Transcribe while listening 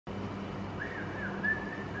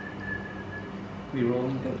We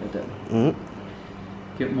rolling?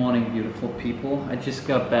 Good morning, beautiful people. I just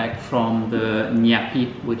got back from the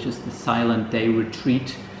Nyepi, which is the silent day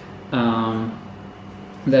retreat.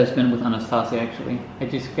 That's been with Anastasia actually. I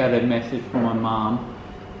just got a message from my mom,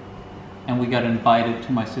 and we got invited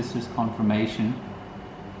to my sister's confirmation,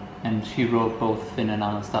 and she wrote both Finn and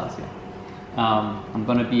Anastasia. I'm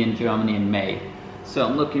gonna be in Germany in May, so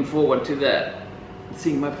I'm looking forward to that,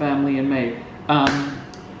 seeing my family in May.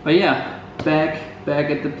 But yeah, back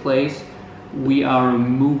at the place. We are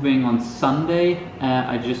moving on Sunday.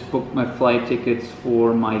 I just booked my flight tickets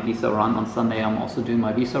for my visa run. On Sunday I'm also doing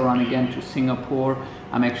my visa run again to Singapore.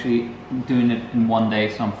 I'm actually doing it in one day,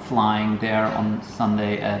 so I'm flying there on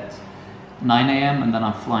Sunday at 9 a.m. and then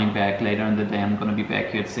I'm flying back later in the day. I'm gonna be back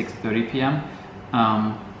here at 6:30 p.m.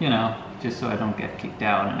 You know, just so I don't get kicked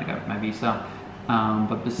out and I got my visa.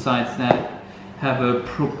 But besides that, have a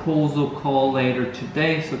proposal call later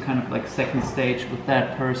today, so kind of like second stage with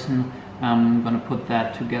that person. I'm gonna put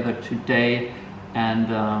that together today, and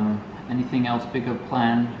anything else bigger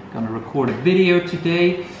planned? Gonna record a video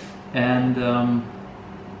today, and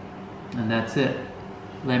that's it.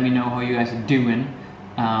 Let me know how you guys are doing.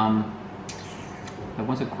 There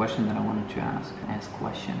was a question that I wanted to ask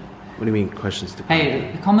question. What do you mean questions to?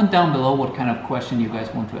 Hey, comment down below what kind of question you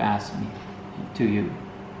guys want to ask me to you.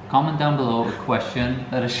 Comment down below a question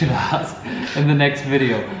that I should ask in the next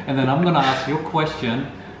video, and then I'm gonna ask your question,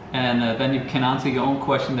 and then you can answer your own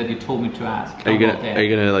question that you told me to ask. Are you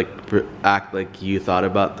gonna like act like you thought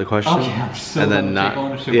about the question? Okay, I'm so and then not. Take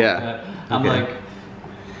ownership Yeah. of that. I'm okay.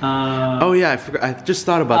 like. Oh yeah, I forgot. I just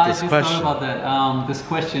thought about this question. I just thought about that. This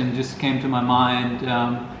question just came to my mind,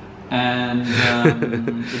 and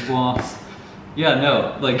it was, yeah,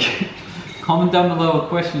 no, like. Comment down below a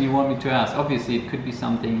question you want me to ask. Obviously, it could be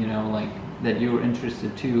something, you know, like that you're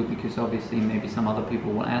interested to, because obviously maybe some other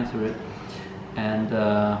people will answer it. And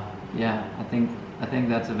yeah, I think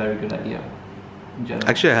that's a very good idea. In general.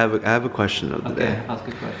 Actually, I have a question of the day. Okay, ask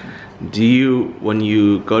a question. Do you, when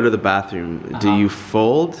you go to the bathroom, do you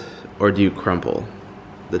fold or do you crumple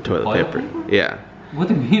the toilet paper? Yeah. What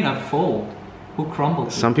do you mean I fold? Who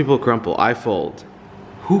crumbles? Some people crumple. I fold.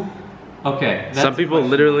 Who? Okay. That's some people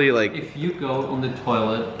literally like. If you go on the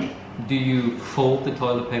toilet, do you fold the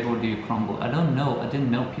toilet paper or do you crumble? I don't know. I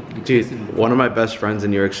didn't know people. Dude, one of my best friends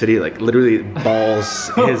in New York City, like literally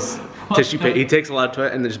balls his tissue paper. He takes a lot of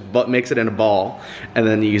toilet and just makes it in a ball, and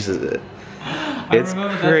then uses it. It's I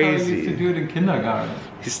remember crazy. That's how he used to do it in kindergarten.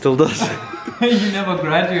 He still does. You never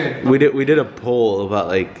graduated. We did a poll about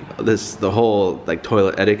like the whole like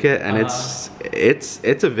toilet etiquette, and it's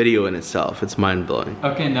a video in itself. It's mind blowing.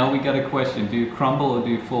 Okay, now we got a question. Do you crumble or do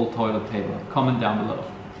you fold toilet paper? Comment down below.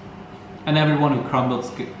 And everyone who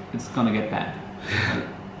crumbles, it's gonna get banned. Like,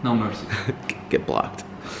 no mercy. Get blocked.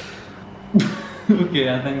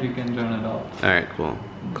 Okay, I think you can turn it off. All right, cool.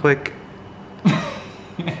 Click.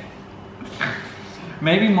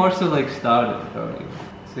 Maybe more so like started already.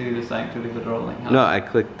 So you just actually got rolling. Huh? No, I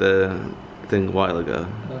clicked the thing a while ago.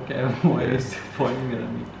 Okay, why are you still pointing it at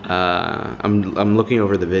me? I'm looking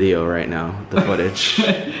over the video right now, the footage.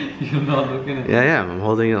 You're not looking at it? Yeah, I'm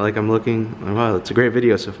holding it like I'm looking. Wow, it's a great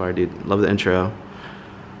video so far, dude. Love the intro.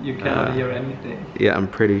 You cannot hear anything. Yeah, I'm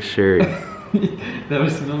pretty sure. There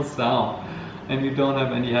is no sound, and you don't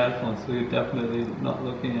have any headphones, so you're definitely not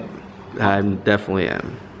looking at it. I definitely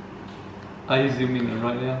am. Are you zooming in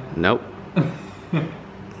right now? Nope.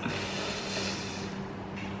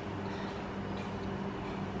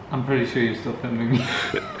 I'm pretty sure you're still filming me.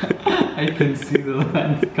 I can see the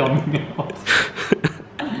lens coming out.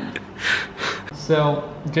 So,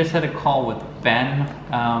 just had a call with Ben,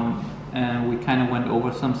 and we kind of went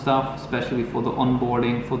over some stuff, especially for the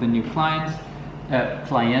onboarding for the new client,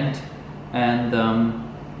 and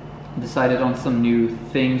decided on some new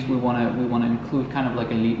things we want to include, kind of like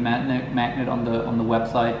a lead magnet on the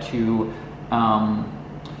website to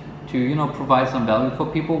you know, provide some value for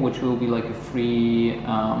people, which will be like a free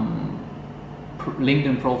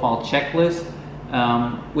LinkedIn profile checklist,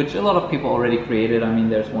 which a lot of people already created. I mean,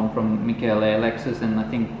 there's one from Michael Alexis, and I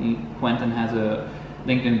think Quentin has a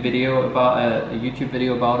LinkedIn video about a YouTube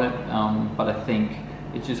video about it. But I think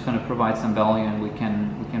it's just going to provide some value, and we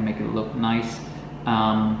can make it look nice.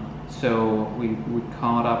 So we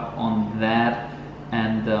caught up on that,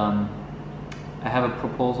 and I have a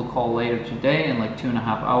proposal call later today in like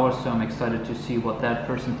 2.5 hours, so I'm excited to see what that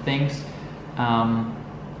person thinks. And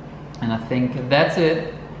I think that's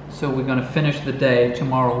it. So we're gonna finish the day.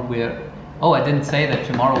 Tomorrow I didn't say that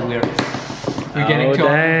tomorrow we're getting to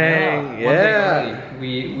yeah.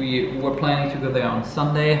 We were planning to go there on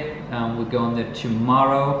Sunday. We're going there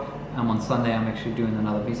tomorrow. on Sunday I'm actually doing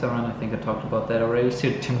another visa run. I think I talked about that already.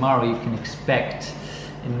 So tomorrow you can expect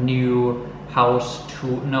a new house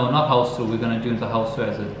tour. No, not house tour. We're gonna do the house tour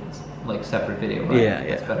as a like separate video, right? Yeah,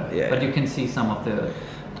 That's better. yeah. But you can see some of the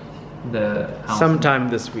house sometime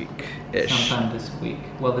this week ish. sometime this week.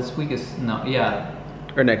 Well, this week is no, yeah.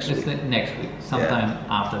 Or next Just week. next week, sometime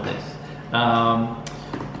after this.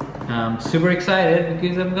 I'm super excited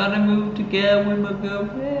because I'm gonna move together with my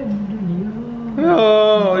girlfriend.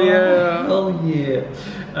 Oh yeah. Oh yeah.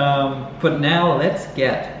 But now let's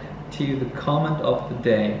get to the comment of the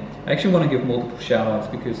day. I actually want to give multiple shout outs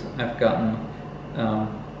because I've gotten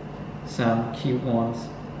some cute ones.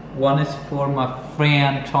 One is for my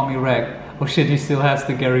friend Thormeier. Oh shit, he still has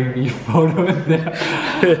the Gary Vee photo in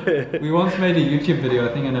there. We once made a YouTube video,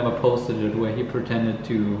 I think I never posted it, where he pretended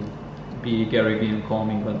to be Gary Vee and call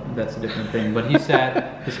me, but that's a different thing. But he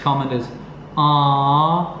said, his comment is,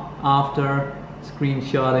 "Aww," after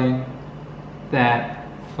screenshotting that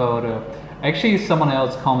photo. Actually, someone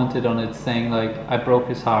else commented on it saying like, "I broke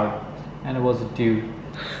his heart," and it was a dude.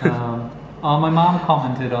 Oh, my mom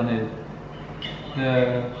commented on it.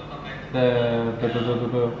 The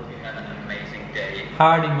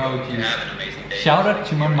heart emojis. Shout out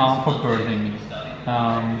to my mom for birthing me.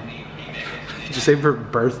 Did you say for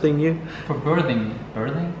birthing you? For birthing.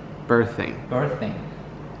 Birthing.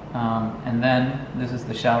 And then this is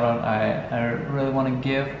the shout out I really want to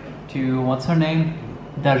give to, what's her name?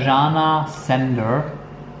 Dajana Sender.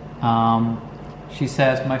 She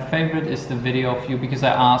says, my favorite is the video of you, because I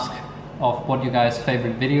asked of what you guys'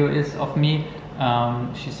 favorite video is of me.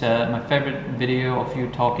 She said, my favorite video of you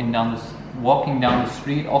walking down the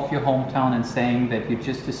street of your hometown and saying that you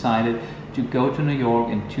just decided to go to New York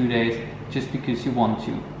in 2 days just because you want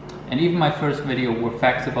to. And even my first video were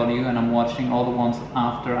facts about you, and I'm watching all the ones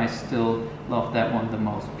after. I still love that one the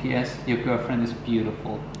most. P.S. Your girlfriend is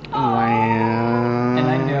beautiful. Wow. And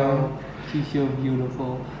I know she's so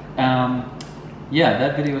beautiful. Yeah,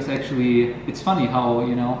 that video is actually, it's funny how,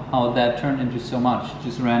 you know, how that turned into so much,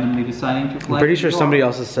 just randomly deciding to fly. I'm pretty sure somebody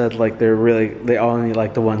else has said like they only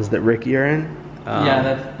like the ones that Ricky are in.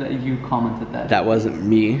 Yeah, you commented that. That wasn't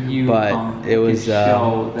me, but it was.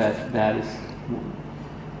 Show that is.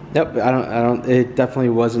 Yep, it definitely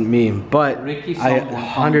wasn't me, but Ricky, I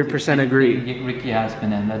 100% agree. Ricky has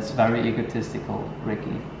been in. That's very egotistical,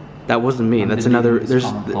 Ricky. That wasn't me. That's another.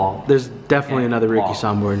 There's definitely another Ricky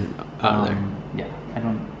Somborn out there. Yeah, I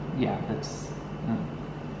don't. Yeah, that's.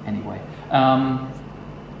 Anyway,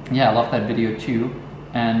 yeah, I love that video too.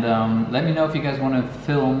 And let me know if you guys want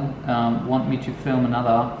to want me to film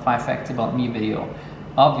another 5 Facts About Me video.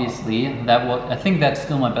 Obviously, I think that's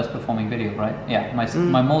still my best performing video, right? Yeah,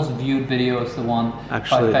 my most viewed video is the one,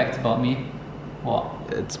 actually, 5 Facts About Me. What?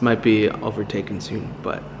 It might be overtaken soon,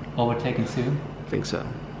 but. Overtaken soon? I think so.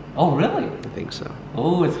 Oh, really? I think so.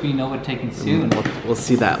 Oh, it's being overtaken soon. We'll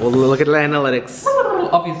see that. We'll look at the analytics.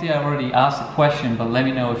 Obviously, I already asked a question, but let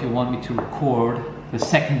me know if you want me to record the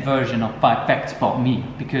second version of 5 Facts About Me,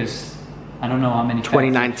 because I don't know how many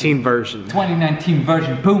 2019 version. 2019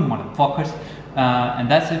 version, boom, motherfuckers. And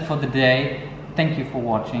that's it for the day. Thank you for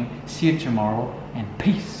watching. See you tomorrow, and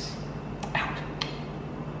peace out.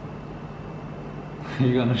 Are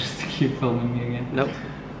you gonna just keep filming me again? Nope.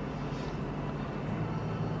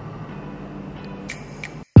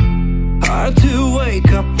 Hard to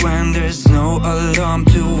wake up when there's no alarm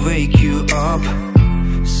to wake you up.